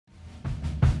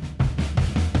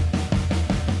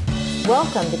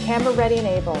Welcome to Camera Ready and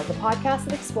Abel, the podcast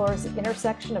that explores the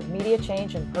intersection of media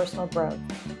change and personal growth.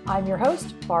 I'm your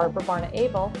host, Barna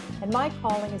Abel, and my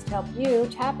calling is to help you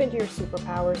tap into your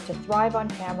superpowers to thrive on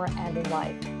camera and in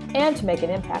life, and to make an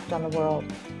impact on the world.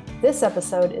 This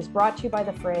episode is brought to you by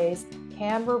the phrase,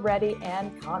 camera ready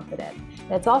and confident.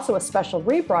 And it's also a special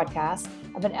rebroadcast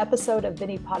of an episode of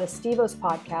Vinnie Potestivo's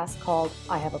podcast called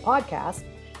I Have a Podcast,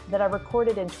 that I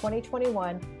recorded in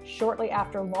 2021, shortly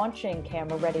after launching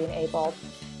Camera Ready and Able.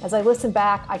 As I listen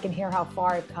back, I can hear how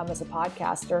far I've come as a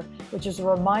podcaster, which is a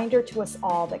reminder to us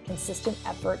all that consistent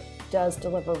effort does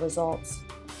deliver results.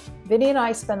 Vinnie and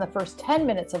I spend the first 10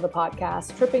 minutes of the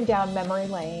podcast tripping down memory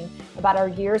lane about our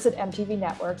years at MTV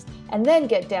Networks, and then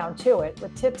get down to it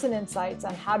with tips and insights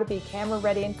on how to be camera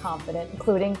ready and confident,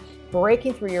 including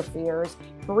breaking through your fears,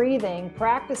 breathing,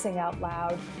 practicing out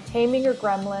loud, taming your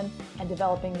gremlin, and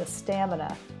developing the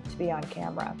stamina to be on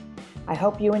camera. I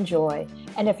hope you enjoy.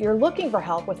 And if you're looking for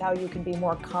help with how you can be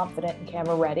more confident and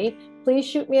camera ready, please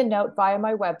shoot me a note via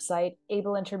my website,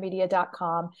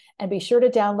 abelintermedia.com, and be sure to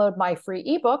download my free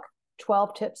ebook,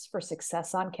 12 Tips for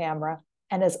Success on Camera.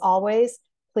 And as always,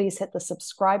 please hit the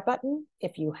subscribe button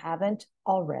if you haven't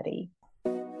already.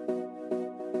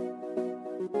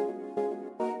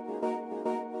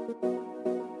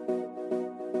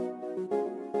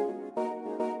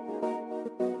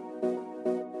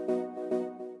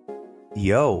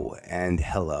 Yo, and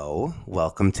hello.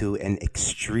 Welcome to an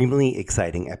extremely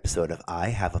exciting episode of I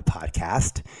Have a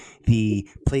Podcast, the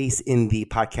place in the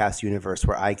podcast universe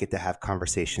where I get to have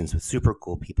conversations with super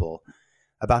cool people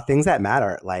about things that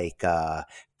matter, like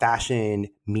fashion,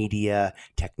 media,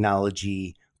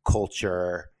 technology,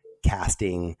 culture,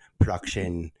 casting,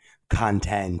 production,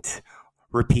 content,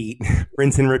 repeat,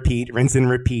 rinse and repeat,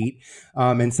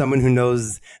 and someone who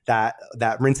knows that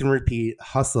rinse and repeat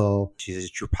hustle. She's a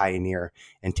true pioneer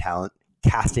in talent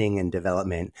casting and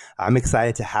development. I'm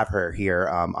excited to have her here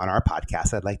on our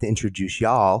podcast. I'd like to introduce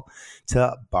y'all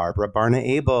to Barna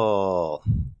Abel.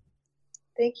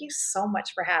 Thank you so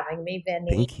much for having me,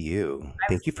 Vinnie. Thank you.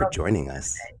 Thank you for joining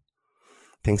us.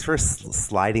 Thanks for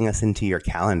sliding us into your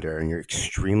calendar and your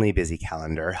extremely busy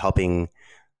calendar, helping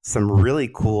some really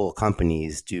cool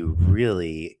companies do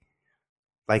really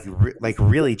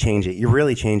really change it. You're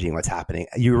really changing what's happening.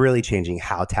 You're really changing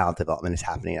how talent development is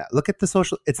happening. Look at the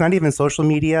social. It's not even social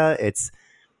media. It's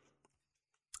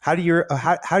how do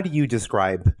you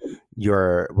describe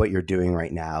what you're doing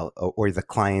right now, or the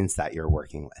clients that you're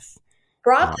working with?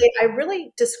 Broadly, I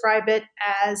really describe it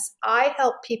as I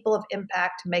help people of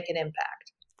impact make an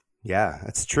impact. Yeah,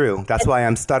 that's true. That's why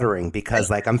I'm stuttering, because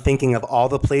I'm thinking of all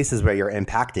the places where you're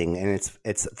impacting, and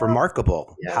it's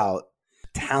remarkable how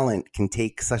talent can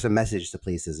take such a message to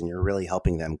places, and you're really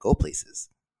helping them go places.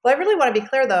 Well, I really want to be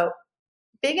clear though,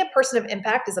 being a person of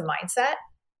impact is a mindset,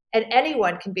 and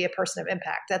anyone can be a person of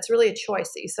impact. That's really a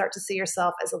choice that you start to see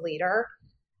yourself as a leader,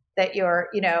 that you're,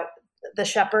 the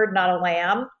shepherd, not a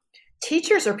lamb.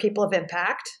 Teachers are people of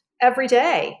impact every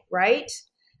day, right?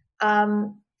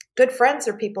 Good friends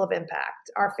are people of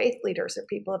impact. Our faith leaders are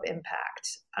people of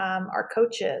impact. Our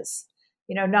coaches,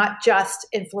 not just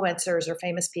influencers or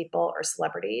famous people or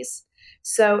celebrities.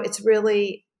 So it's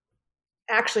really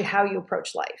actually how you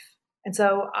approach life. And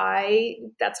so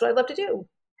that's what I love to do.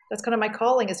 That's kind of my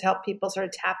calling, is to help people sort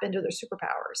of tap into their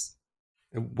superpowers.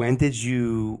 When did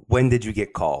you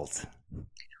get called?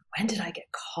 When did I get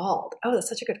called? Oh, that's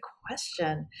such a good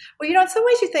question. Well, in some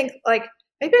ways you think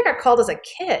maybe I got called as a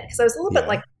kid, because I was a little bit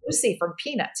like Lucy from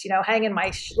Peanuts, hanging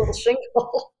my little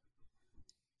shingle.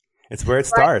 It's where it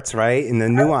starts, right? In the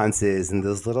nuances and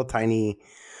those little tiny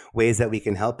ways that we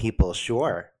can help people.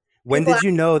 Sure. When did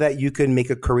you know that you could make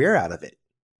a career out of it?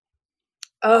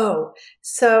 Oh,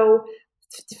 so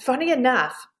funny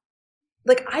enough,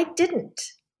 I didn't,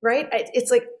 right? It's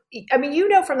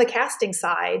from the casting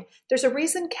side, there's a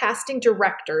reason casting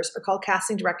directors are called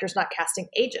casting directors, not casting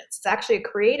agents. It's actually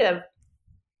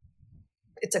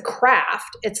it's a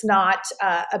craft. It's not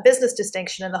a business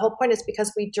distinction. And the whole point is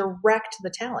because we direct the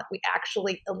talent. We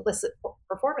actually elicit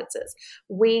performances.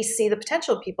 We see the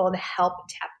potential of people and help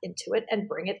tap into it and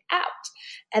bring it out.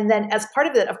 And then as part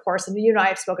of it, of course, and you and I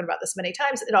have spoken about this many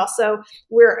times, a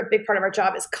big part of our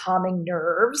job is calming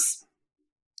nerves,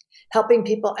 helping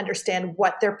people understand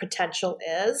what their potential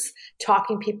is,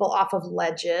 talking people off of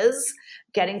ledges,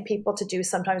 getting people to do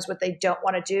sometimes what they don't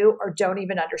want to do or don't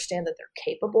even understand that they're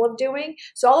capable of doing.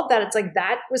 So all of that, it's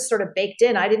that was sort of baked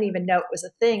in. I didn't even know it was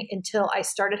a thing until I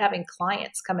started having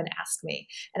clients come and ask me.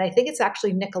 And I think it's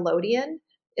actually Nickelodeon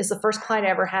is the first client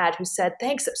I ever had who said,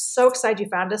 "Thanks, I'm so excited you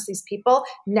found us, these people.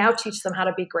 Now teach them how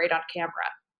to be great on camera."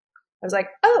 I was like,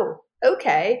 "Oh,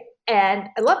 okay." And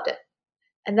I loved it.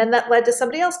 And then that led to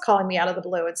somebody else calling me out of the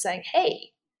blue and saying,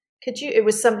 hey, it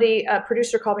was somebody, a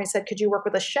producer called me and said, could you work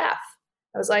with a chef?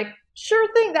 I was like,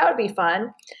 sure thing, that would be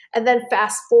fun. And then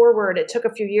fast forward, it took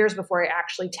a few years before I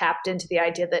actually tapped into the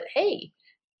idea that, hey,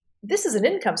 this is an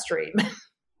income stream.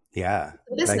 Yeah.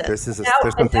 Business. Like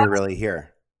there's something really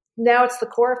here. Now it's the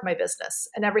core of my business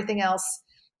and everything else.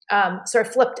 So I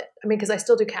flipped it. I mean, because I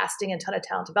still do casting and a ton of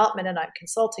talent development, and I'm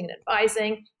consulting and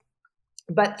advising.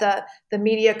 But the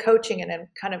media coaching and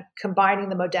kind of combining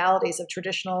the modalities of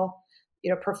traditional,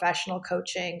 professional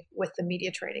coaching with the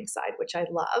media training side, which I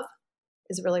love,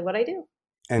 is really what I do.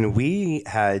 And we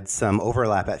had some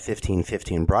overlap at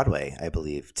 1515 Broadway, I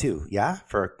believe, too. Yeah,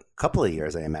 for a couple of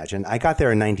years, I imagine. I got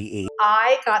there in 98.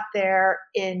 I got there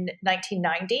in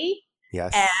 1990.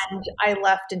 Yes. And I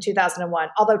left in 2001.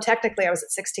 Although technically I was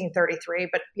at 1633,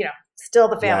 but still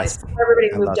the family. Yes. Everybody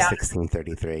moved out.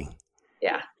 1633.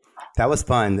 Yeah. That was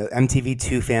fun. The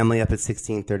MTV2 family up at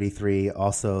 1633.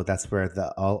 Also, that's where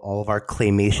all of our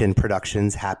claymation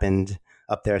productions happened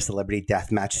up there. Celebrity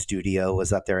Deathmatch Studio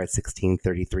was up there at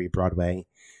 1633 Broadway. It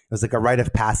was like a rite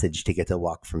of passage to get to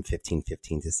walk from 1515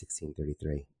 to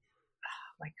 1633.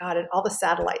 Oh my God. And all the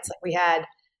satellites like we had.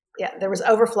 Yeah, there was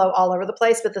overflow all over the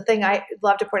place. But the thing I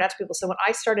love to point out to people, so when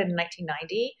I started in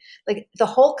 1990, like the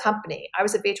whole company, I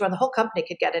was at VH1, the whole company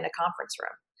could get in a conference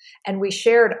room. And we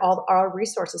shared all our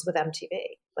resources with MTV.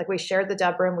 Like we shared the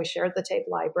dub room, we shared the tape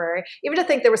library. Even to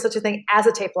think there was such a thing as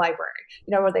a tape library,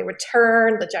 where they would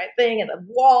turn the giant thing and the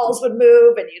walls would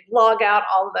move and you'd log out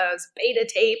all of those beta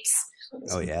tapes.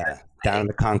 Oh, yeah. Down in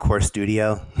the Concourse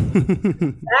studio.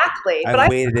 Exactly. I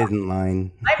waited in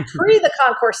line. I'm pre the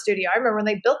Concourse studio. I remember when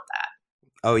they built that.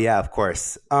 Oh, yeah, of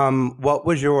course. What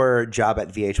was your job at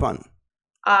VH1?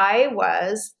 I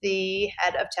was the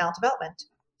head of talent development.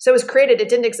 So it was created. It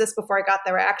didn't exist before I got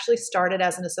there. I actually started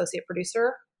as an associate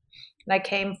producer. And I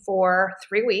came for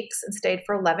 3 weeks and stayed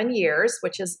for 11 years,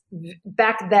 which is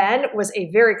back then was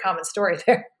a very common story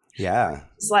there. Yeah.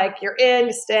 It's like you're in,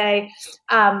 you stay.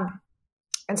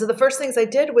 And so the first things I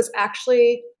did was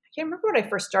actually, I can't remember what I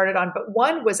first started on, but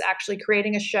one was actually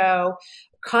creating a show,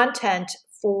 content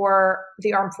for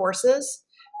the armed forces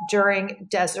during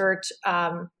Desert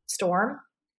Storm,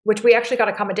 which we actually got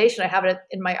accommodation. I have it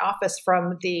in my office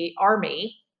from the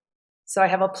Army. So I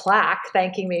have a plaque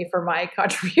thanking me for my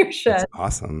contribution. That's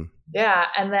awesome. Yeah.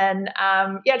 And then,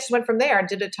 just went from there and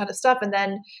did a ton of stuff. And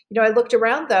then, I looked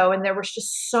around though, and there was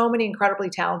just so many incredibly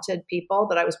talented people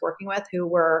that I was working with who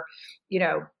were,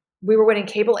 we were winning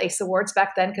Cable Ace Awards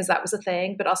back then because that was a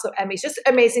thing, but also Emmys, just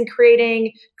amazing,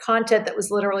 creating content that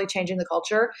was literally changing the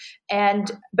culture.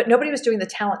 But nobody was doing the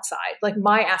talent side, like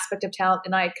my aspect of talent.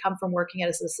 And I had come from working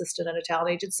as an assistant at a talent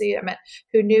agency. I meant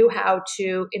who knew how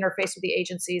to interface with the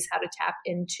agencies, how to tap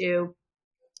into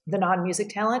the non-music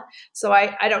talent. So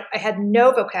I had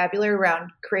no vocabulary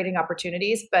around creating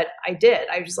opportunities, but I did.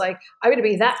 I was like, I'm going to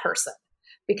be that person.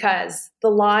 Because the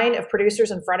line of producers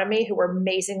in front of me who were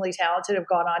amazingly talented, have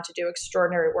gone on to do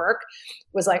extraordinary work,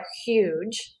 was like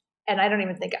huge. And I don't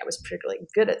even think I was particularly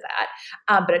good at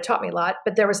that, but it taught me a lot.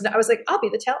 But I was like, I'll be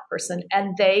the talent person.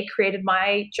 And they created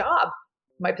my job,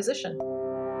 my position.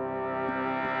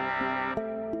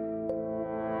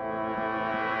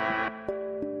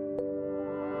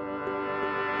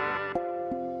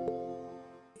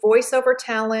 Voiceover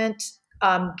talent,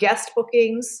 guest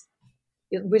bookings.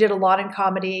 We did a lot in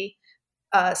comedy,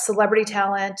 celebrity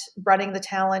talent, running the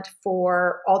talent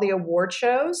for all the award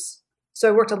shows. So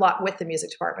I worked a lot with the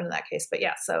music department in that case. But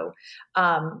yeah, so,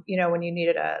 when you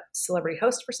needed a celebrity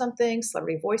host for something,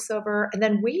 celebrity voiceover. And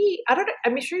then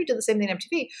I'm sure you did the same thing in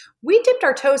MTV. We dipped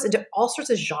our toes into all sorts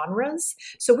of genres.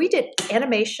 So we did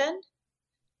animation,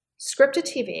 scripted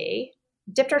TV,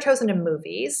 dipped our toes into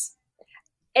movies.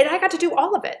 And I got to do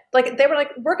all of it. Like they were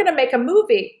like, we're going to make a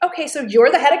movie. Okay, so you're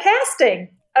the head of casting.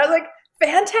 I was like,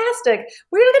 fantastic.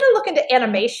 We're going to look into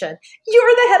animation.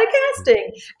 You're the head of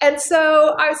casting. And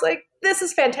so I was like, this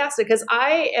is fantastic because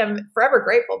I am forever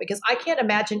grateful because I can't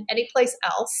imagine any place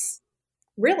else,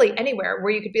 really anywhere,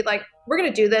 where you could be like, we're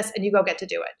going to do this and you go get to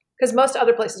do it. Because most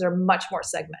other places are much more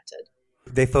segmented.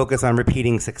 They focus on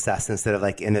repeating success instead of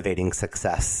like innovating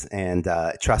success and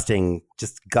trusting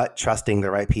the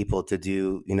right people to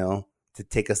do, to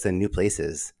take us to new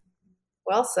places.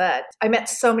 Well said. I met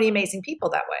so many amazing people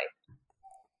that way.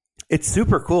 It's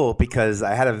super cool because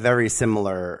I had a very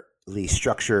similarly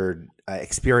structured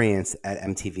experience at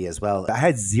MTV as well. I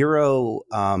had zero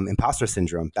imposter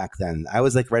syndrome back then. I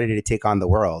was like ready to take on the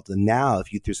world. And now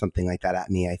if you threw something like that at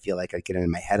me, I feel like I'd get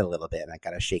in my head a little bit and I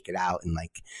got to shake it out and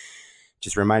like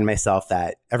just remind myself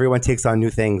that everyone takes on new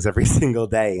things every single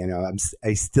day.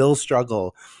 I still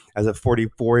struggle as a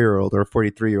 44-year-old or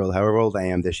 43-year-old, however old I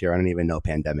am this year, I don't even know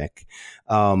pandemic,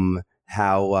 how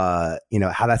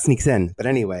that sneaks in. But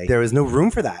anyway, there was no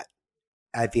room for that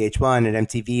at VH1 and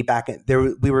MTV back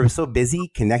there. We were so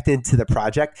busy connected to the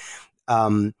project.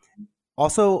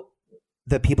 Also,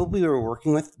 the people we were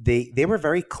working with, they were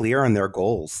very clear on their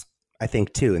goals, I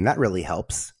think, too. And that really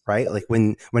helps, right? Like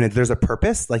when there's a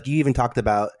purpose, like you even talked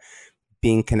about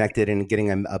being connected and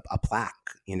getting a plaque,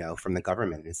 from the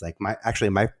government. It's like my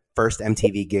first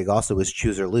MTV gig also was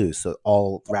Choose or Lose. So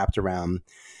all wrapped around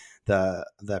the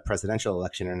presidential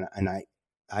election. And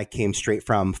I came straight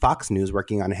from Fox News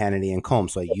working on Hannity and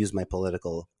Combs. So I used my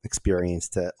political experience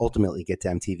to ultimately get to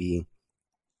MTV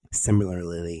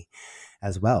similarly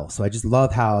as well. So I just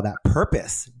love how that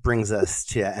purpose brings us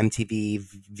to MTV,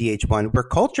 VH1,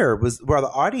 where the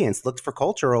audience looked for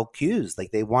cultural cues. Like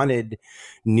they wanted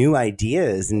new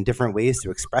ideas and different ways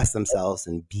to express themselves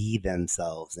and be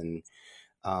themselves. And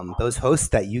those hosts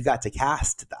that you got to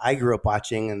cast, that I grew up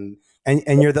watching,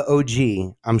 and you're the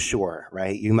OG, I'm sure,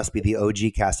 right? You must be the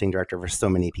OG casting director for so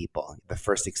many people. The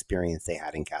first experience they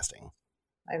had in casting.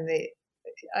 I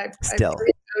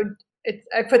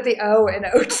put the O in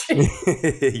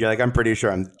OG. You're like, I'm pretty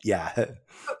sure yeah.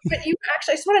 But you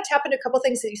actually, I just want to tap into a couple of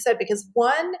things that you said, because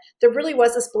one, there really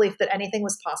was this belief that anything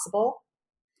was possible.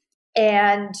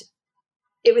 And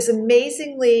it was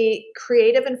amazingly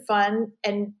creative and fun.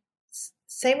 And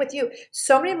same with you.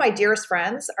 So many of my dearest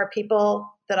friends are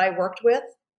people that I worked with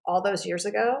all those years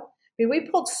ago. I mean, we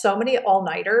pulled so many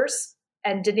all-nighters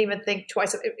and didn't even think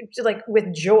twice, like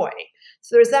with joy.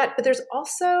 So there's that, but there's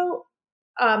also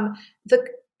the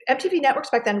MTV networks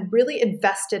back then really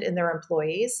invested in their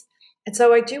employees. And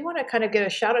so I do want to kind of give a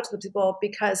shout out to the people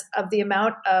because of the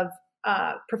amount of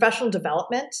professional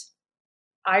development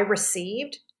I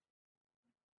received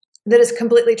that has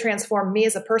completely transformed me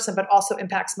as a person, but also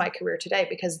impacts my career today,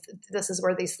 because this is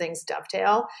where these things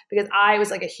dovetail, because I was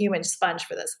like a human sponge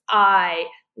for this. I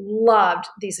loved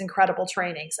these incredible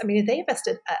trainings. I mean, they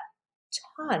invested a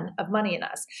ton of money in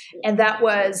us, and that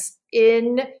was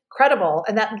incredible.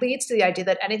 And that leads to the idea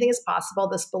that anything is possible,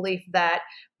 this belief that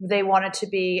they wanted to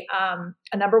be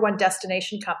a number one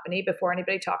destination company before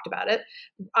anybody talked about it.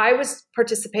 I was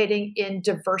participating in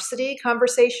diversity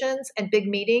conversations and big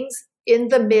meetings in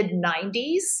the mid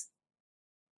 90s.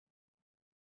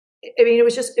 I mean,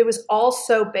 it was all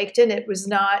so baked in. It was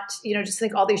not, just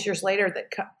think all these years later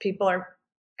that people are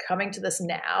coming to this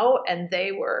now, and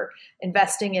they were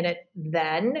investing in it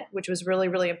then, which was really,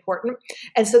 really important.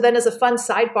 And so then as a fun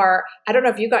sidebar, I don't know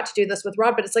if you got to do this with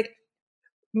Rod, but it's like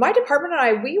my department and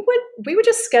I, we would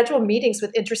just schedule meetings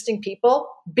with interesting people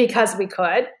because we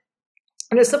could.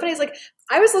 And it was so funny. It's like,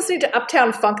 I was listening to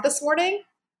Uptown Funk this morning.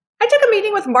 I took a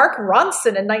meeting with Mark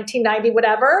Ronson in 1990,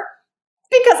 whatever,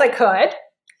 because I could.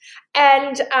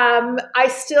 And I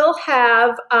still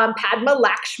have Padma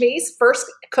Lakshmi's first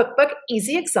cookbook,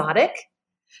 Easy Exotic,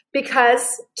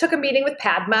 because took a meeting with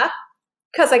Padma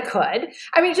because I could.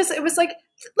 I mean, it was like,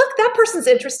 look, that person's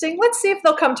interesting. Let's see if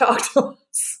they'll come talk to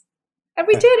us. And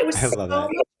we did.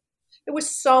 It was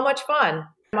so much fun.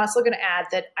 I'm also going to add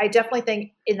that I definitely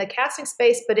think in the casting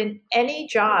space, but in any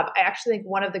job, I actually think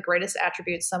one of the greatest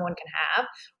attributes someone can have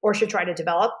or should try to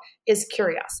develop is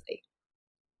curiosity.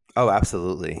 Oh,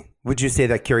 absolutely. Would you say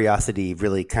that curiosity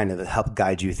really kind of helped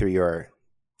guide you through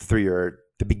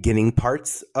the beginning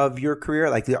parts of your career?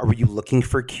 Like, were you looking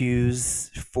for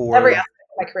cues for every aspect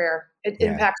of my career? It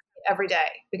impacts me every day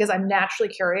because I'm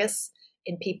naturally curious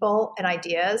in people and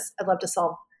ideas. I love to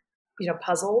solve,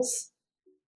 puzzles,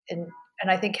 and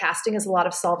I think casting is a lot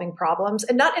of solving problems,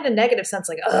 and not in a negative sense,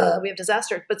 like, we have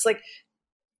disaster, but it's like,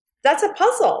 that's a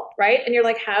puzzle, right? And you're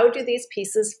like, how do these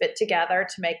pieces fit together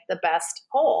to make the best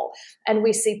whole? And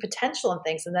we see potential in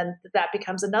things. And then that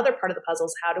becomes another part of the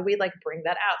puzzles. How do we bring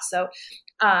that out? So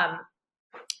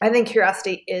I think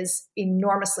curiosity is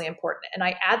enormously important. And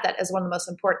I add that as one of the most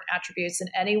important attributes in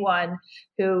anyone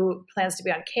who plans to be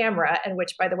on camera, and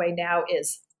which, by the way, now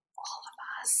is all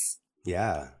of us.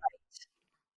 Yeah. Right.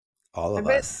 All of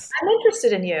us. I'm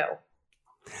interested in you.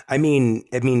 I mean,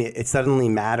 it suddenly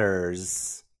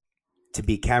matters. To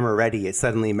be camera ready, it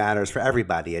suddenly matters for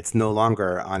everybody. It's no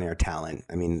longer on-air talent.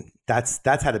 I mean, that's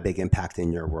had a big impact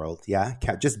in your world. Yeah,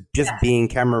 just being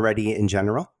camera ready in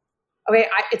general. Okay,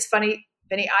 it's funny,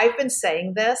 Vinnie. I've been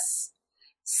saying this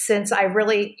since I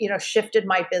really, shifted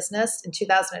my business in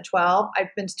 2012. I've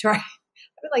been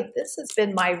like, this has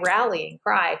been my rallying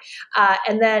cry,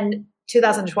 and then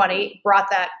 2020 brought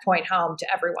that point home to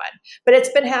everyone. But it's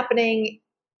been happening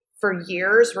for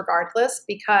years, regardless,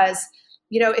 because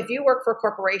if you work for a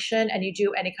corporation and you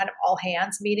do any kind of all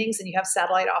hands meetings and you have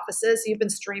satellite offices, you've been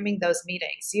streaming those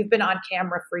meetings. You've been on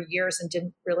camera for years and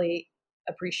didn't really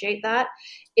appreciate that.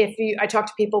 I talk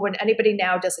to people, when anybody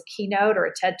now does a keynote or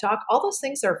a TED Talk, all those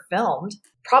things are filmed.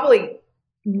 Probably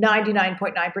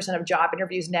 99.9% of job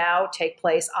interviews now take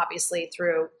place, obviously,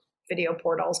 through video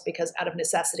portals because out of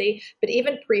necessity. But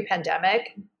even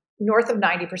pre-pandemic, north of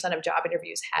 90% of job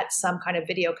interviews had some kind of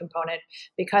video component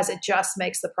because it just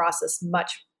makes the process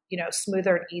much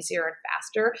smoother and easier and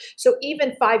faster. So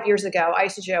even 5 years ago, I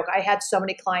used to joke, I had so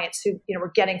many clients who,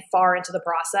 were getting far into the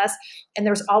process, and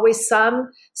there was always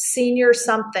some senior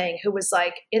something who was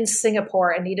like in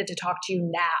Singapore and needed to talk to you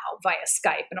now via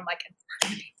Skype. And I'm like, we're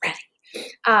going to be ready.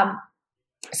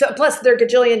 So plus there are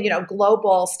gajillion,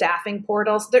 global staffing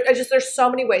portals. There's so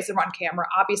many ways to run camera.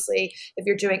 Obviously, if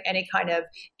you're doing any kind of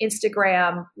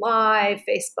Instagram Live,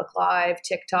 Facebook Live,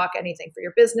 TikTok, anything for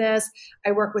your business.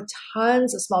 I work with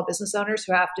tons of small business owners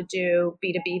who have to do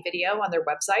B2B video on their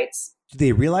websites. Do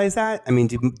they realize that? I mean,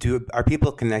 are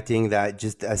people connecting that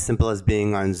just as simple as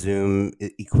being on Zoom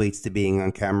equates to being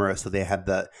on camera? So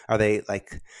are they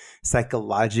like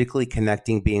psychologically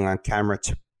connecting being on camera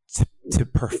to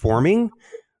performing?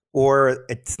 Or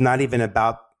it's not even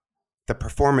about the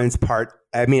performance part?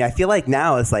 I mean, I feel like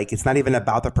now it's not even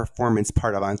about the performance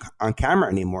part of on camera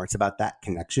anymore. It's about that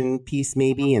connection piece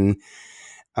maybe. And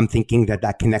I'm thinking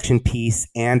that connection piece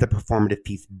and the performative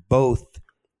piece both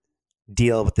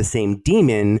deal with the same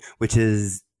demon, which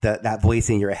is that voice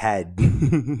in your head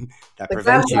that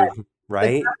prevents you,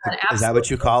 right? Is that what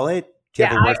you call it? Do you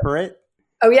have a word for it?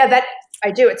 Oh yeah, that I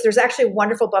do. There's actually a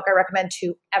wonderful book I recommend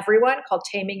to everyone called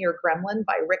Taming Your Gremlin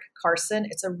by Rick Carson.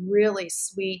 It's a really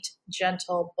sweet,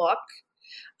 gentle book,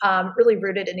 really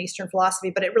rooted in Eastern philosophy,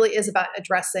 but it really is about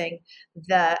addressing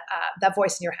that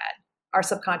voice in your head. Our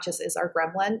subconscious is our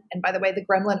gremlin. And by the way, the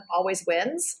gremlin always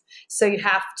wins. So you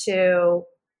have to,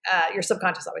 your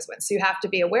subconscious always wins. So you have to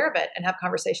be aware of it and have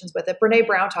conversations with it. Brene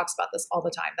Brown talks about this all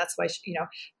the time. That's why,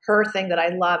 her thing that I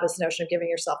love is the notion of giving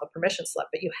yourself a permission slip.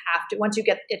 But you have to, once you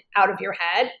get it out of your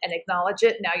head and acknowledge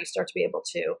it, now you start to be able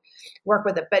to work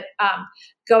with it. But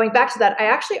going back to that, I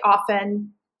actually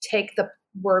often take the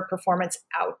word performance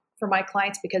out for my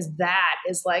clients because that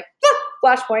is like,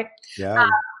 flashpoint. Yeah.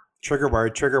 Trigger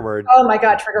word. Oh my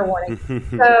God, trigger warning.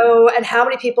 So, and how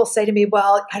many people say to me,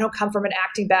 well, I don't come from an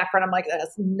acting background. I'm like, that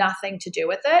has nothing to do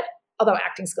with it. Although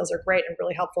acting skills are great and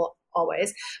really helpful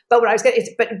always. But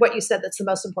what you said, that's the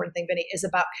most important thing, Vinnie, is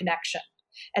about connection.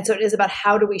 And so it is about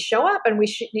how do we show up, and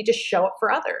we need to show up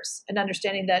for others, and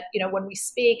understanding that, when we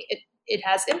speak, it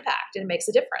has impact and it makes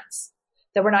a difference.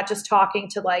 That we're not just talking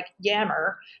to like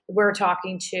yammer, we're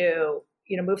talking to,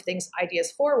 move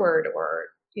ideas forward, or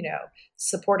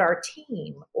support our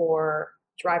team, or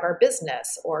drive our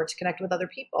business, or to connect with other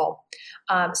people.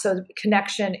 So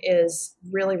connection is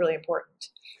really, really important.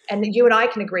 And you and I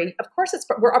can agree. Of course,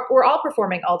 we're all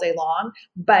performing all day long,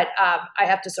 but I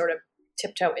have to sort of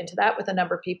tiptoe into that with a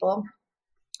number of people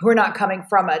who are not coming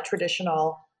from a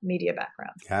traditional media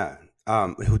background. Yeah,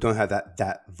 who don't have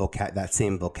that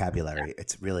same vocabulary.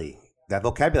 It's really, that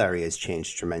vocabulary has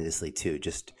changed tremendously too.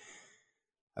 Just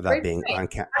about being on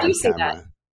camera. How do you see that?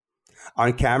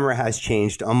 On camera has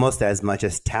changed almost as much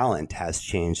as talent has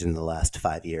changed in the last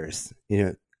 5 years.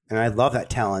 And I love that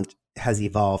talent has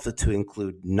evolved to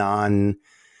include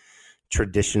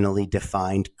non-traditionally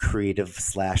defined creative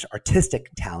 / artistic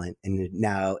talent, and it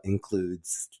now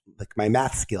includes like my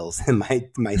math skills and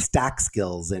my stack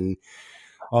skills and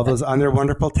all those other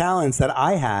wonderful talents that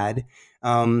I had.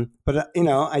 But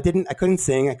I couldn't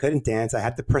sing, I couldn't dance, I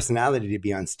had the personality to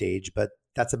be on stage, but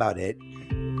that's about it.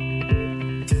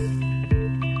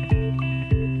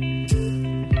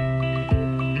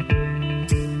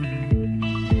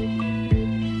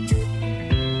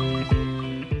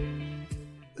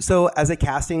 So as a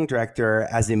casting director,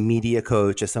 as a media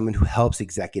coach, as someone who helps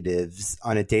executives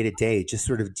on a day-to-day just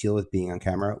sort of deal with being on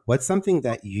camera, what's something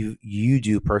that you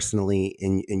do personally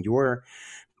in your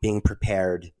being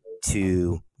prepared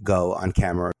to go on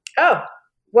camera? Oh,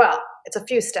 well, it's a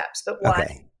few steps, but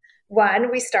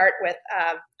one, we start with,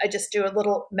 I just do a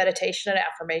little meditation and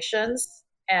affirmations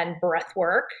and breath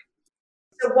work.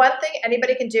 So one thing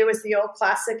anybody can do is the old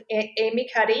classic Amy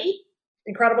Cuddy,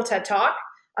 incredible TED Talk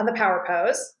on the power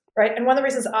pose, right? And one of the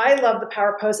reasons I love the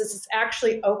power pose is it's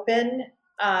actually open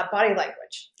body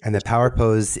language. And the power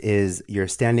pose is you're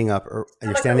standing up,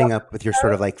 with your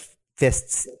sort of like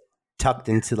fists tucked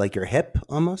into like your hip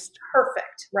almost.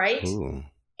 Perfect, right? Ooh.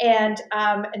 And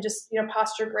just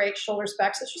posture great, shoulders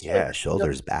back. So it's just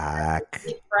shoulders back.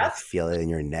 Deep breath. Feel it in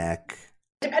your neck.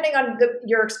 depending on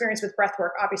your experience with breath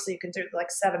work, obviously you can do like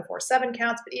 7-4-7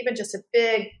 counts, but even just a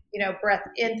big, breath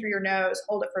in through your nose,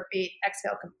 hold it for a beat,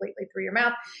 exhale completely through your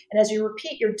mouth. And as you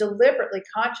repeat, you're deliberately,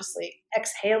 consciously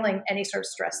exhaling any sort of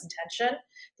stress and tension.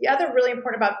 The other really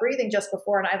important about breathing just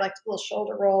before, and I like little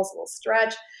shoulder rolls, a little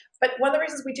stretch. But one of the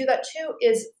reasons we do that too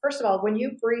is, first of all, when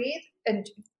you breathe and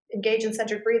engage in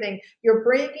centered breathing, you're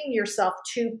bringing yourself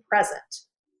to present,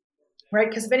 right?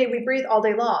 Because Vinnie, we breathe all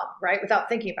day long, right? Without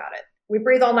thinking about it. We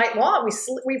breathe all night long.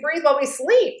 We breathe while we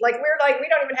sleep. We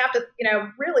don't even have to,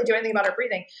 really do anything about our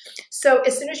breathing. So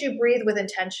as soon as you breathe with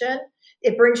intention,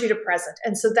 it brings you to present.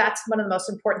 And so that's one of the most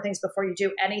important things before you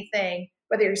do anything,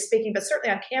 whether you're speaking, but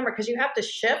certainly on camera, because you have to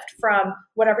shift from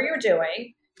whatever you're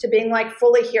doing to being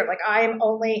fully here. I am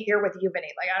only here with you, Vinnie.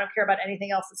 I don't care about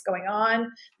anything else that's going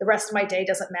on. The rest of my day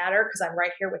doesn't matter because I'm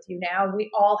right here with you now. We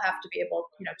all have to be able,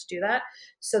 to do that.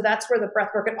 So that's where the breath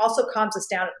work, it also calms us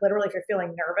down. Literally, if you're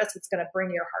feeling nervous, it's going to bring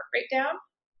your heart rate down.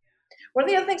 One of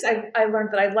the other things I learned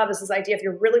that I love is this idea, if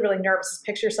you're really, really nervous, is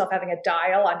picture yourself having a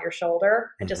dial on your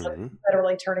shoulder and just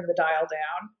literally turning the dial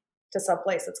down to some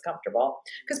place that's comfortable.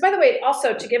 Because by the way,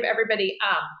 also to give everybody,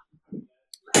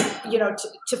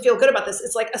 to feel good about this,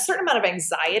 it's a certain amount of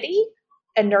anxiety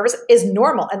and nervous is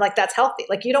normal. And that's healthy.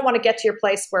 You don't want to get to your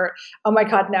place where, oh my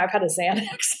God, now I've had a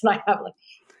Xanax and I have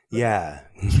yeah.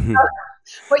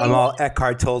 I'm all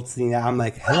Eckhart Tolle now. I'm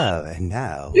hello, and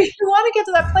now. You want to get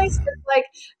to that place where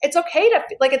it's okay to,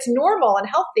 it's normal and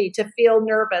healthy to feel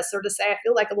nervous or to say, I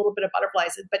feel a little bit of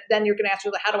butterflies. But then you're going to ask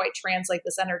yourself, how do I translate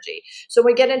this energy? So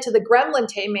when we get into the gremlin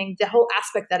taming, the whole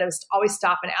aspect that is to always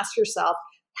stop and ask yourself,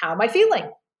 how am I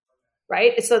feeling?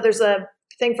 Right? So there's a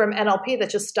thing from NLP that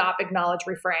just stop, acknowledge,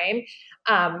 reframe.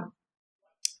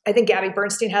 I think Gabby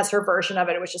Bernstein has her version of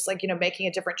it. It was just making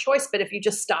a different choice. But if you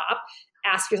just stop,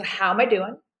 ask yourself, how am I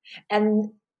doing?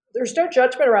 And there's no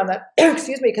judgment around that,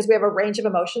 excuse me, because we have a range of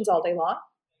emotions all day long.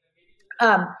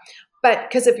 But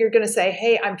because if you're going to say,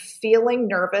 hey, I'm feeling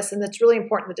nervous, and it's really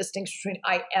important, the distinction between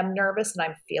I am nervous and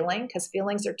I'm feeling, because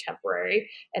feelings are temporary,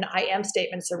 and I am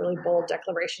statements are really bold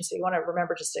declarations. So you want to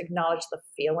remember just to acknowledge the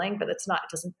feeling, but it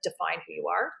doesn't define who you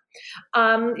are.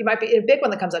 You might be, a big one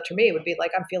that comes up to me would be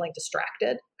I'm feeling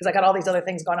distracted because I got all these other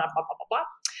things going on, blah, blah, blah, blah.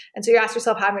 And so you ask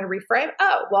yourself, how I'm going to reframe.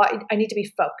 Oh, well, I need to be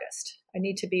focused. I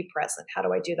need to be present. How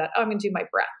do I do that? Oh, I'm going to do my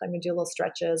breath. I'm going to do little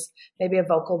stretches, maybe a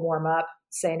vocal warm up,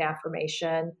 say an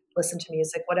affirmation, listen to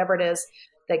music, whatever it is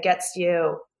that gets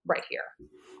you right here.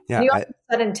 Yeah, and you also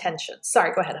set intention.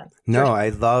 Sorry, go ahead. No, I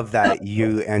love that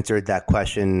you answered that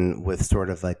question with sort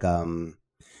of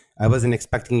I wasn't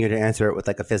expecting you to answer it with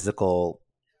a physical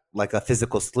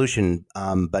solution.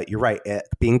 But you're right.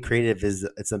 Being creative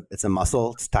it's a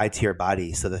muscle. It's tied to your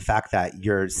body. So the fact that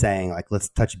you're saying let's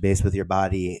touch base with your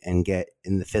body and get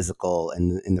in the physical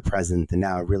and in the present, and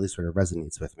now it really sort of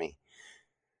resonates with me.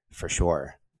 For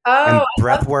sure. Oh, and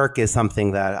breath work is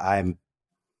something that I'm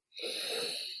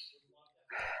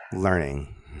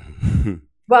learning.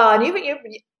 Well, and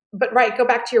but right, go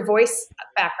back to your voice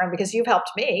background because you've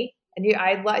helped me, and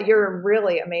you're a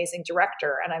really amazing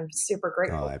director, and I'm super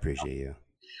grateful. Oh, I appreciate you.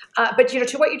 But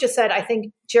to what you just said, I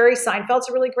think Jerry Seinfeld's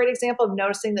a really great example of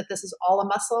noticing that this is all a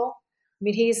muscle. I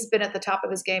mean, he's been at the top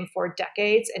of his game for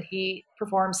decades, and he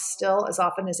performs still as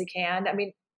often as he can. I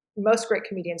mean, most great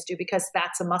comedians do because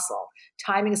that's a muscle.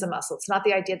 Timing is a muscle. It's not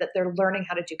the idea that they're learning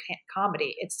how to do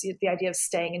comedy. It's the idea of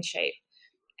staying in shape.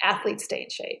 Athletes stay in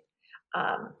shape.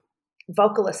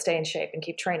 Vocalists stay in shape and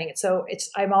keep training it. So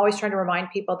I'm always trying to remind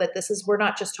people that we're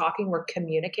not just talking, we're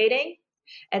communicating.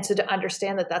 And so to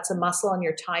understand that that's a muscle and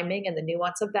your timing and the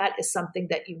nuance of that is something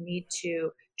that you need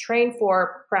to train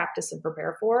for, practice, and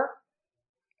prepare for.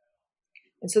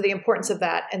 And so the importance of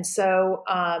that. And so,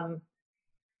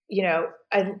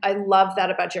 I love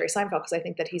that about Jerry Seinfeld because I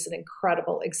think that he's an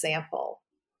incredible example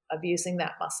of using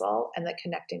that muscle and then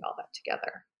connecting all that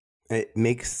together. It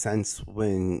makes sense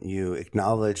when you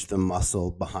acknowledge the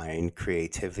muscle behind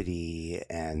creativity,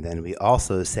 and then we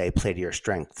also say play to your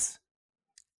strengths.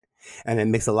 And it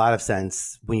makes a lot of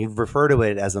sense when you refer to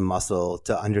it as a muscle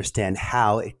to understand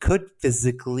how it could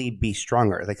physically be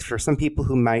stronger. For some people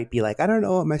who might be I don't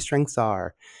know what my strengths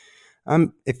are.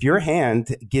 If your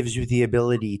hand gives you the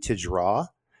ability to draw,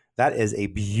 that is a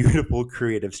beautiful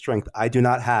creative strength. I do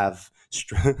not have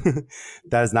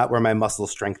that is not where my muscle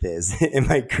strength is in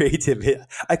my creativity.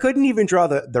 I couldn't even draw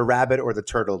the rabbit or the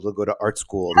turtle to go to art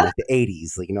school in like the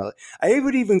 80s. Like, I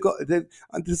would even go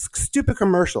on this stupid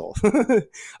commercial.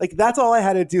 Like, that's all I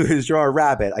had to do is draw a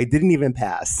rabbit. I didn't even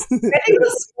pass. I think it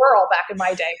was a squirrel back in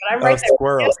my day, but I'm right there.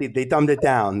 Squirrel. See, they dumbed it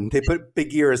down. They put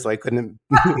big ears so I couldn't.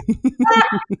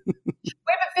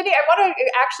 Wait, but Vinnie, I want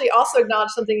to actually also acknowledge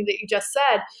something that you just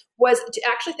said, was to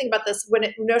actually think about this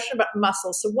notion about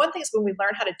muscles. So one thing is when we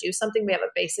learn how to do something, we have a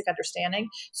basic understanding.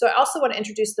 So I also want to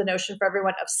introduce the notion for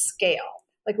everyone of scale.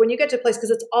 Like when you get to a place,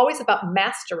 because it's always about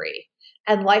mastery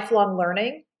and lifelong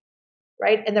learning,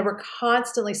 right? And then we're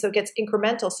constantly, so it gets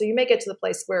incremental. So you may get to the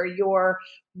place where you're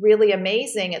really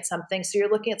amazing at something. So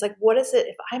you're looking, it's like, what is it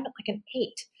if I'm at like an 8?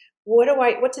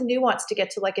 What's a nuance to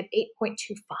get to like an 8.25?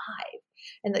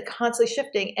 And the constantly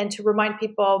shifting, and to remind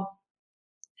people,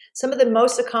 some of the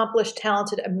most accomplished,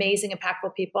 talented, amazing,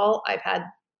 impactful people I've had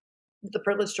the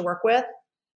privilege to work with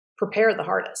prepare the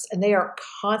hardest, and they are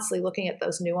constantly looking at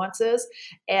those nuances.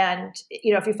 And,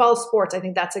 if you follow sports, I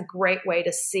think that's a great way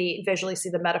to visually see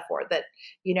the metaphor that,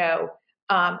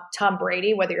 Tom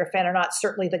Brady, whether you're a fan or not,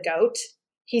 certainly the GOAT.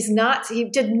 He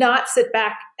did not sit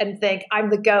back and think,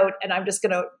 I'm the GOAT and I'm just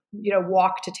going to,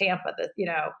 walk to Tampa,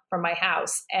 from my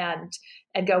house and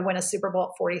go win a Super Bowl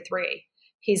at 43.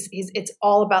 It's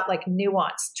all about like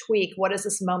nuance, tweak. What does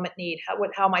this moment need?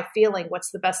 How am I feeling?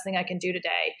 What's the best thing I can do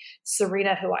today?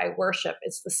 Serena, who I worship,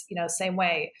 it's this, same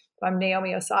way. If I'm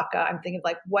Naomi Osaka, I'm thinking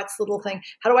like, what's the little thing?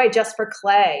 How do I adjust for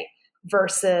clay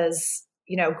versus,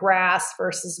 grass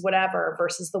versus whatever,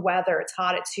 versus the weather? It's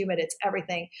hot, it's humid, it's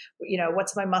everything.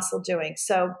 What's my muscle doing?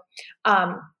 So,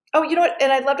 oh, you know what?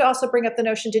 And I'd love to also bring up the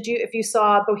notion, if you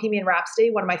saw Bohemian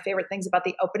Rhapsody, one of my favorite things about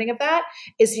the opening of that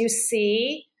is you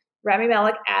see Rami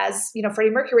Malek as,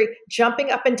 Freddie Mercury jumping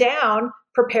up and down,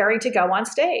 preparing to go on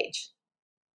stage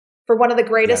for one of the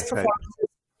greatest performances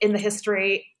in the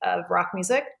history of rock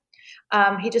music.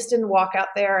 He just didn't walk out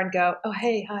there and go, oh,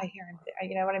 hey, hi, here,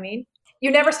 you know what I mean? You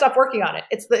never stop working on it.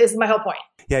 Is my whole point.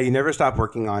 Yeah, you never stop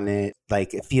working on it.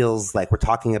 Like, it feels like we're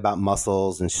talking about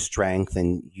muscles and strength,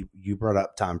 and you brought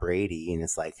up Tom Brady, and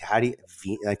it's like, how do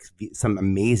you, some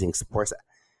amazing sports,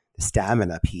 the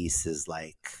stamina piece is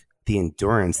like the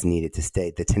endurance needed to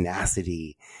stay, the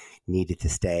tenacity needed to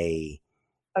stay.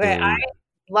 Okay, I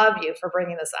love you for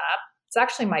bringing this up. It's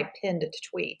actually my pinned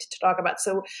tweet to talk about.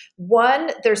 So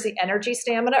one, there's the energy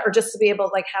stamina, or just to be able,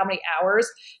 like, how many hours.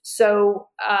 So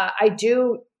I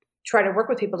do try to work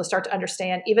with people to start to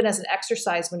understand, even as an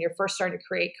exercise, when you're first starting to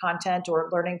create content or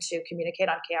learning to communicate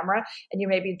on camera, and you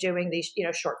may be doing these,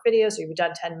 short videos, or you've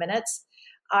done 10 minutes.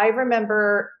 I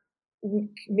remember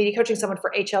media coaching someone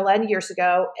for HLN years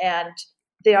ago, and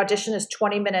the audition is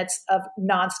 20 minutes of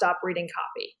nonstop reading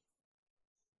copy.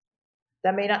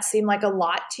 That may not seem like a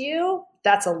lot to you.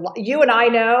 That's a lot. You and I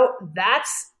know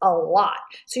that's a lot.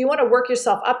 So you want to work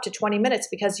yourself up to 20 minutes,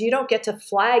 because you don't get to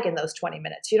flag in those 20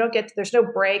 minutes. There's no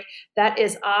break. That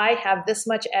is, I have this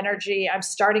much energy. I'm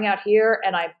starting out here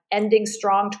and I'm ending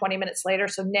strong 20 minutes later.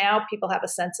 So now people have a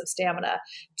sense of stamina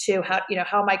to how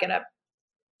am I going to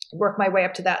work my way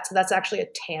up to that. So that's actually a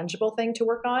tangible thing to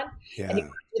work on. Yeah. And you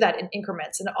can do that in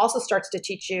increments. And it also starts to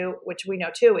teach you, which we know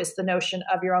too, is the notion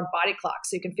of your own body clock.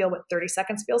 So you can feel what 30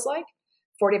 seconds feels like,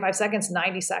 45 seconds,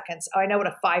 90 seconds. Oh, I know what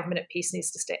a 5-minute piece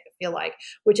needs to feel like,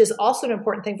 which is also an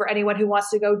important thing for anyone who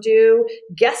wants to go do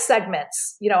guest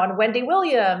segments, on Wendy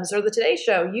Williams or the Today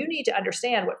Show. You need to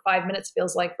understand what 5 minutes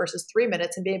feels like versus 3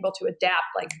 minutes, and be able to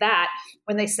adapt like that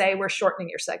when they say we're shortening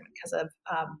your segment because of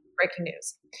breaking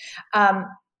news.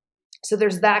 So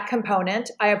there's that component.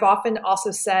 I have often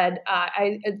also said,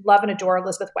 I love and adore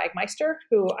Elizabeth Wagmeister,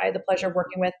 who I had the pleasure of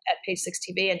working with at Page 6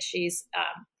 TV, and she's,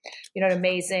 an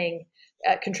amazing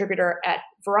contributor at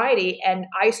Variety. And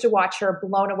I used to watch her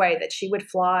blown away that she would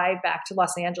fly back to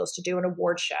Los Angeles to do an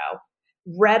award show,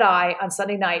 red eye on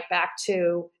Sunday night back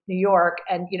to New York,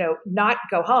 and, not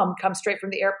go home, come straight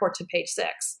from the airport to Page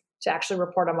 6 to actually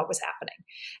report on what was happening.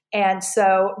 And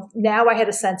so now I had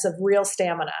a sense of real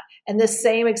stamina. And this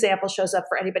same example shows up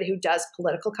for anybody who does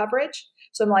political coverage.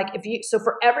 So I'm like, so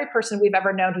for every person we've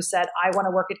ever known who said, I want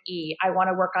to work at E, I want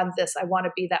to work on this, I want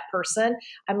to be that person,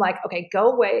 I'm like, okay,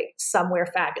 go away somewhere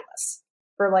fabulous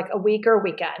for like a week or a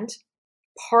weekend,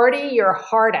 party your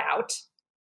heart out,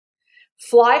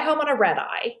 fly home on a red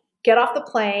eye, get off the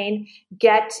plane,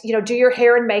 do your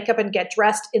hair and makeup and get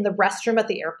dressed in the restroom at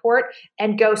the airport,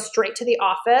 and go straight to the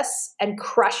office and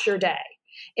crush your day.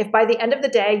 If by the end of the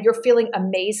day you're feeling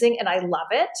amazing and I love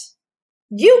it,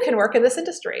 you can work in this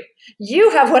industry. You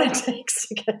have what it takes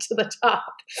to get to the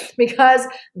top, because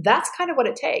that's kind of what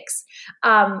it takes.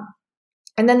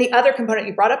 And then the other component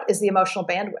you brought up is the emotional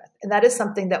bandwidth. And that is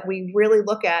something that we really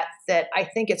look at that I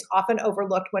think it's often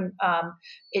overlooked when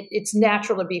it's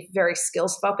natural to be very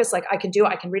skills focused. Like I can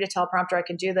read a teleprompter, I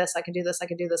can do this, I can do this, I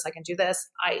can do this, I can do this.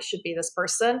 I should be this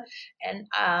person. And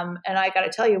I got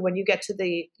to tell you, when you get to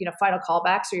the final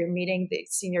callbacks or you're meeting the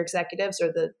senior executives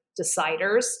or the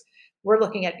deciders, we're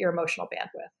looking at your emotional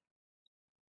bandwidth.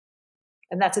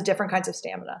 And that's a different kinds of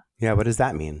stamina. Yeah. What does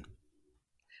that mean?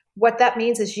 What that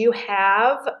means is you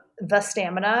have the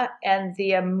stamina and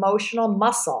the emotional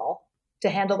muscle to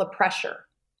handle the pressure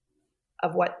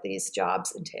of what these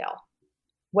jobs entail,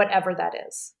 whatever that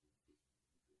is.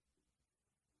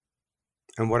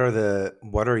 And what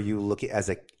are you looking as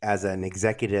an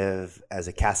executive, as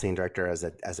a casting director,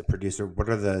 as a producer, what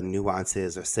are the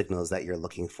nuances or signals that you're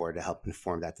looking for to help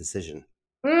inform that decision?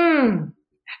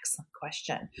 Excellent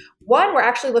question. One, we're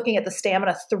actually looking at the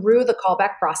stamina through the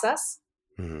callback process.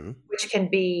 Mm-hmm. Which can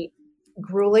be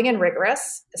grueling and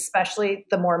rigorous, especially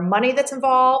the more money that's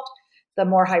involved, the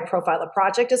more high profile the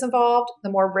project is involved, the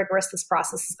more rigorous this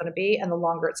process is going to be and the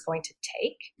longer it's going to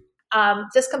take.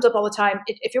 This comes up all the time.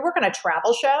 If you work on a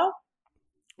travel show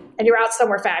and you're out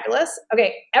somewhere fabulous,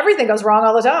 okay, everything goes wrong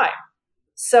all the time.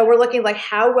 So we're looking like,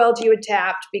 how well do you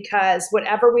adapt? Because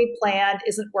whatever we planned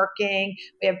isn't working.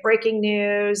 We have breaking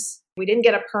news. We didn't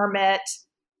get a permit,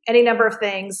 any number of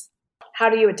things. How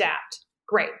do you adapt?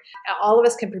 Great. All of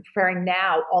us can be preparing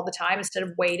now all the time instead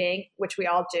of waiting, which we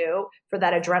all do, for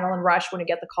that adrenaline rush when you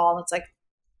get the call. And it's like,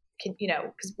 can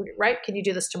you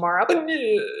do this tomorrow?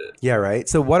 Yeah, right.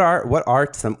 So what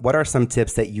are some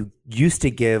tips that you used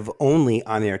to give only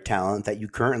on air talent that you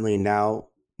currently now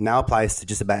applies to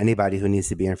just about anybody who needs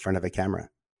to be in front of a camera?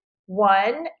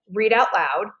 One, read out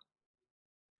loud.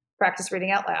 Practice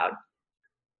reading out loud.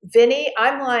 Vinnie,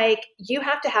 I'm like, you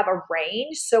have to have a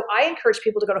range. So I encourage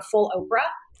people to go to full Oprah.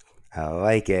 I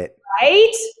like it.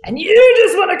 Right? And you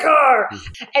just want a car.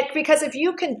 And because if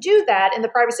you can do that in the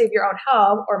privacy of your own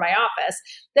home or my office,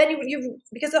 then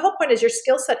because the whole point is your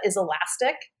skill set is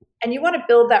elastic and you want to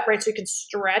build that right so you can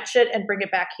stretch it and bring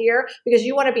it back here because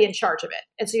you want to be in charge of it.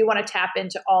 And so you want to tap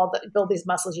into build these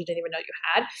muscles you didn't even know you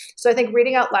had. So I think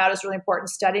reading out loud is really important.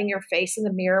 Studying your face in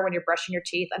the mirror when you're brushing your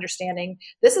teeth, understanding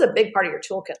this is a big part of your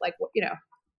toolkit. Like,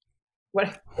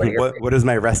 what does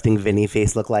my resting Vinnie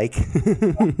face look like?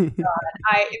 Oh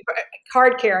God,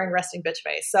 card carrying resting bitch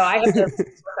face. So I have to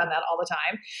work on that all the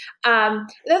time.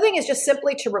 The other thing is just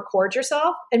simply to record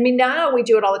yourself. I mean, now we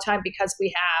do it all the time because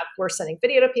we're sending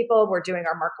video to people. We're doing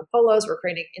our Marco Polos. We're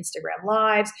creating Instagram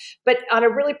lives. But on a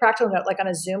really practical note, like on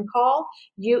a Zoom call,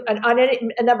 on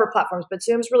a number of platforms, but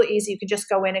Zoom's really easy. You can just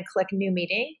go in and click new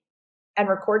meeting and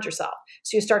record yourself.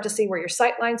 So you start to see where your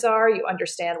sight lines are. You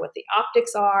understand what the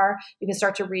optics are. You can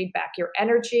start to read back your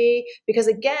energy. Because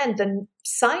again, the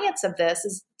science of this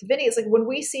is, Vinnie, it's like when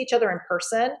we see each other in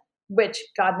person, which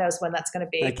God knows when that's going to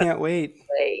be. I can't wait.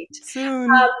 Soon.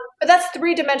 But that's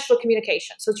 3-dimensional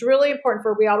communication. So it's really important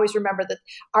we always remember that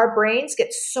our brains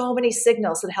get so many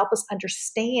signals that help us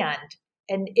understand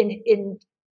and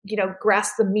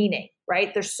grasp the meaning,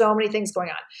 right? There's so many things going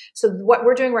on. So what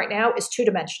we're doing right now is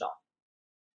 2-dimensional.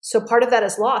 So part of that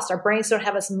is lost. Our brains don't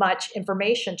have as much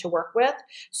information to work with.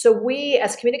 So we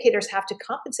as communicators have to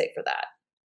compensate for that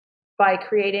by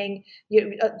creating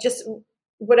just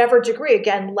whatever degree,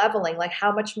 again, leveling, like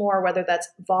how much more, whether that's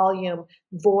volume,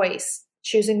 voice,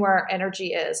 choosing where our energy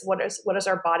is, what is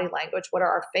our body language, what are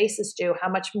our faces do, how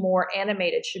much more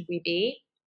animated should we be,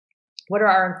 what are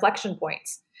our inflection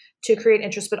points to create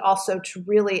interest, but also to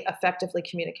really effectively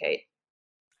communicate.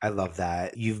 I love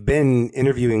that. You've been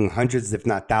interviewing hundreds, if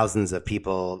not thousands of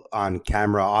people on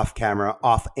camera, off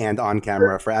and on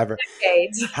camera forever.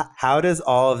 Decades. How does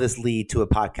all of this lead to a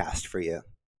podcast for you?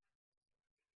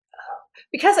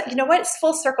 Because you know what? It's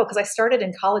full circle because I started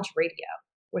in college radio,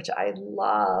 which I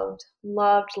loved.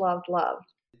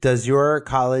 Does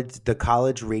the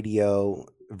college radio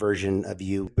version of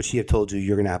you, would she have told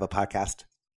you're going to have a podcast?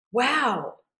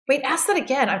 Wow. Wait, ask that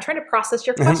again. I'm trying to process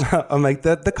your question. I'm like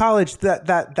the college,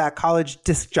 that college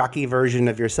disc jockey version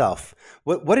of yourself.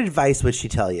 What advice would she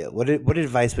tell you? What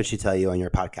advice would she tell you on your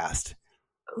podcast?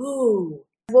 Ooh.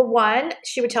 Well, one,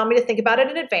 she would tell me to think about it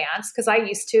in advance because I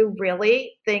used to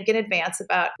really think in advance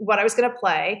about what I was going to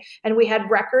play. And we had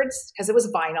records, because it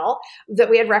was vinyl, that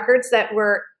we had records that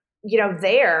were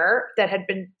there that had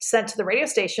been sent to the radio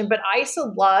station. But I used to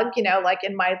lug, like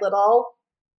in my little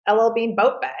LL Bean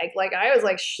boat bag. Like I was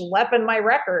like schlepping my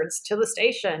records to the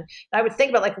station. And I would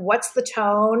think about like, what's the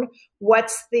tone?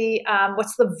 What's the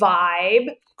vibe?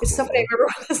 It's so funny. I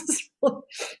remember this is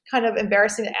kind of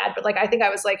embarrassing to add, but like, I think I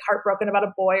was like heartbroken about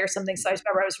a boy or something. So I just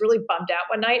remember I was really bummed out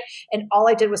one night and all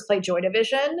I did was play Joy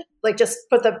Division, like just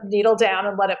put the needle down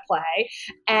and let it play.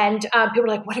 And people were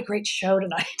like, what a great show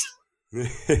tonight.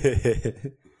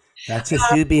 That's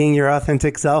just you being your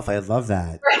authentic self. I love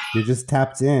that. Right. You're just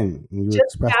tapped in. You were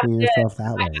expressing yourself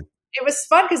that way. It was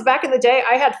fun because back in the day,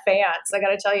 I had fans, I got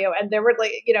to tell you. And they were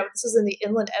like, this was in the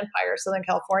Inland Empire, Southern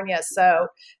California. So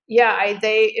yeah,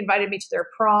 they invited me to their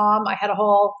prom. I had a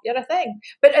thing.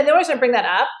 And the reason I bring that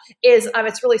up is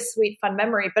it's really sweet, fun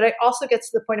memory. But it also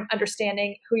gets to the point of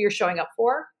understanding who you're showing up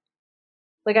for.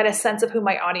 Like I had a sense of who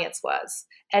my audience was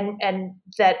and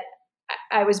that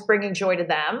I was bringing joy to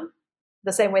them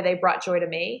the same way they brought joy to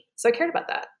me. So I cared about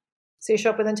that. So you show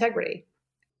up with integrity.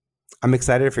 I'm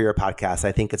excited for your podcast.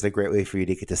 I think it's a great way for you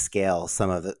to get to scale some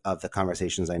of the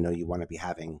conversations I know you want to be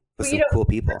having with some cool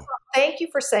people. Thank you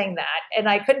for saying that. And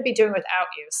I couldn't be doing without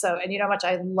you. So, and you know how much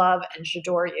I love and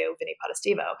adore you, Vinnie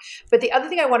Potestivo. But the other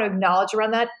thing I want to acknowledge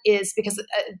around that is because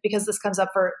this comes up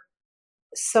for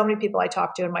so many people I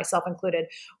talk to, and myself included,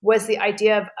 was the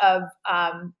idea of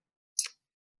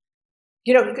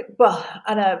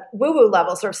on a woo-woo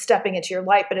level, sort of stepping into your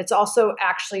light, but it's also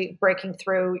actually breaking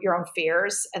through your own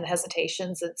fears and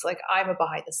hesitations. It's like, I'm a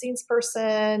behind the scenes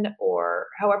person, or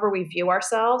however we view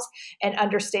ourselves, and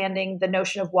understanding the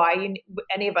notion of why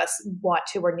any of us want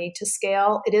to or need to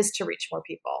scale. It is to reach more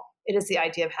people. It is the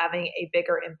idea of having a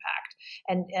bigger impact.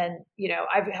 And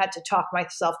I've had to talk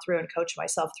myself through and coach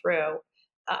myself through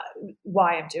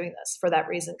why I'm doing this for that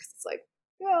reason. Cause it's like,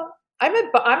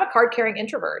 I'm a card-carrying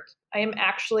introvert. I am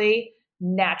actually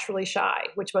naturally shy,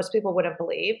 which most people wouldn't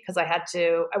believe because I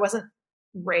wasn't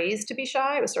raised to be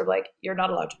shy. It was sort of like, you're not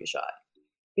allowed to be shy.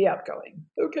 Be outgoing.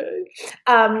 Okay.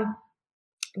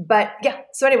 But yeah,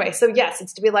 so anyway, so yes,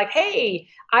 it's to be like, hey,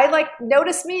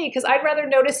 notice me because I'd rather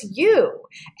notice you.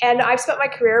 And I've spent my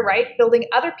career, building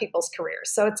other people's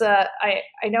careers. So I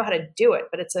know how to do it,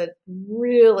 but it's a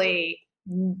really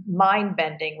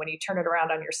mind-bending when you turn it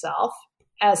around on yourself.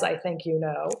 As I think you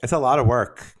know. It's a lot of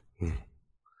work.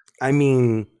 I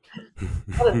mean...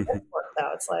 What is this work,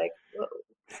 though? It's like...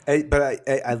 But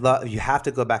I love, you have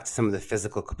to go back to some of the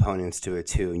physical components to it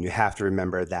too. And you have to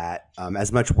remember that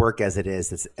as much work as it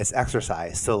is, it's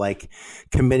exercise. So like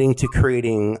committing to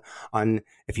creating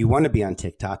if you want to be on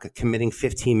TikTok, committing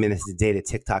 15 minutes a day to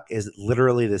TikTok is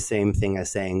literally the same thing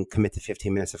as saying commit to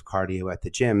 15 minutes of cardio at the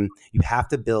gym. You have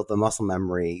to build the muscle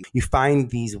memory. You find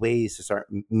these ways to start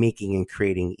making and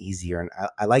creating easier. And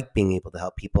I like being able to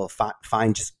help people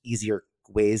find just easier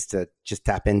ways to just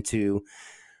tap into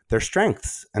their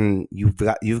strengths, and you've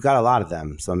got a lot of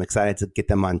them. So I'm excited to get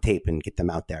them on tape and get them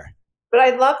out there. But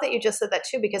I love that you just said that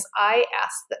too, because I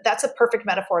asked, that's a perfect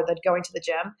metaphor, that going to the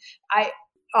gym. I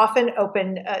often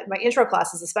open my intro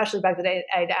classes, especially back in the day,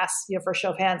 I'd ask, for a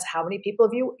show of hands, how many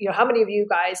how many of you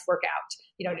guys work out?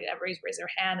 Everybody's raise their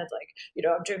hand. It's like,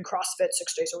 I'm doing CrossFit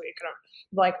 6 days a week. And I'm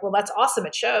like, well, that's awesome.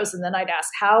 It shows. And then I'd ask,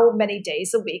 how many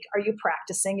days a week are you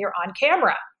practicing you're on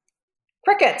camera?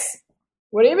 Crickets.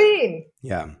 What do you mean?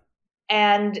 Yeah.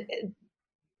 And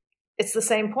it's the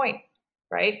same point,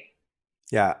 right?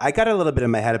 Yeah. I got a little bit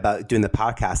in my head about doing the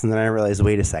podcast, and then I realized,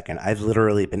 wait a second, I've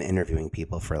literally been interviewing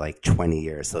people for like 20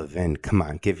 years. So Vin, come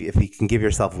on, if you can give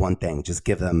yourself one thing, just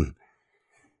give them,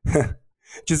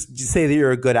 just say that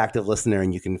you're a good active listener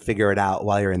and you can figure it out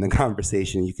while you're in the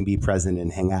conversation. You can be present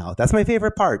and hang out. That's my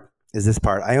favorite part. Is this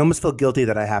part. I almost feel guilty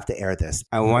that I have to air this.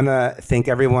 I want to thank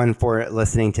everyone for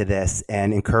listening to this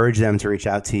and encourage them to reach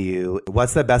out to you.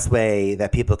 What's the best way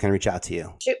that people can reach out to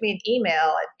you? Shoot me an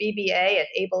email at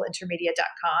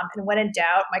bba@abelintermedia.com. And when in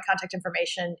doubt, my contact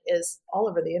information is all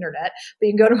over the internet. But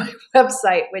you can go to my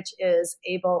website, which is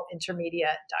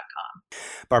abelintermedia.com.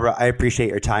 Barbara, I appreciate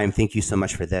your time. Thank you so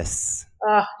much for this.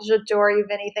 Oh, j'adore you,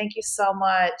 Vinnie. Thank you so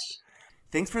much.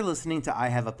 Thanks for listening to I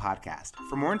Have a Podcast.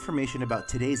 For more information about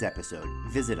today's episode,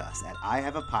 visit us at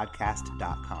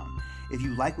ihaveapodcast.com. If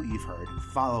you like what you've heard,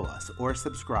 follow us or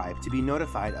subscribe to be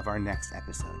notified of our next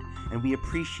episode. And we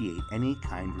appreciate any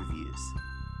kind reviews.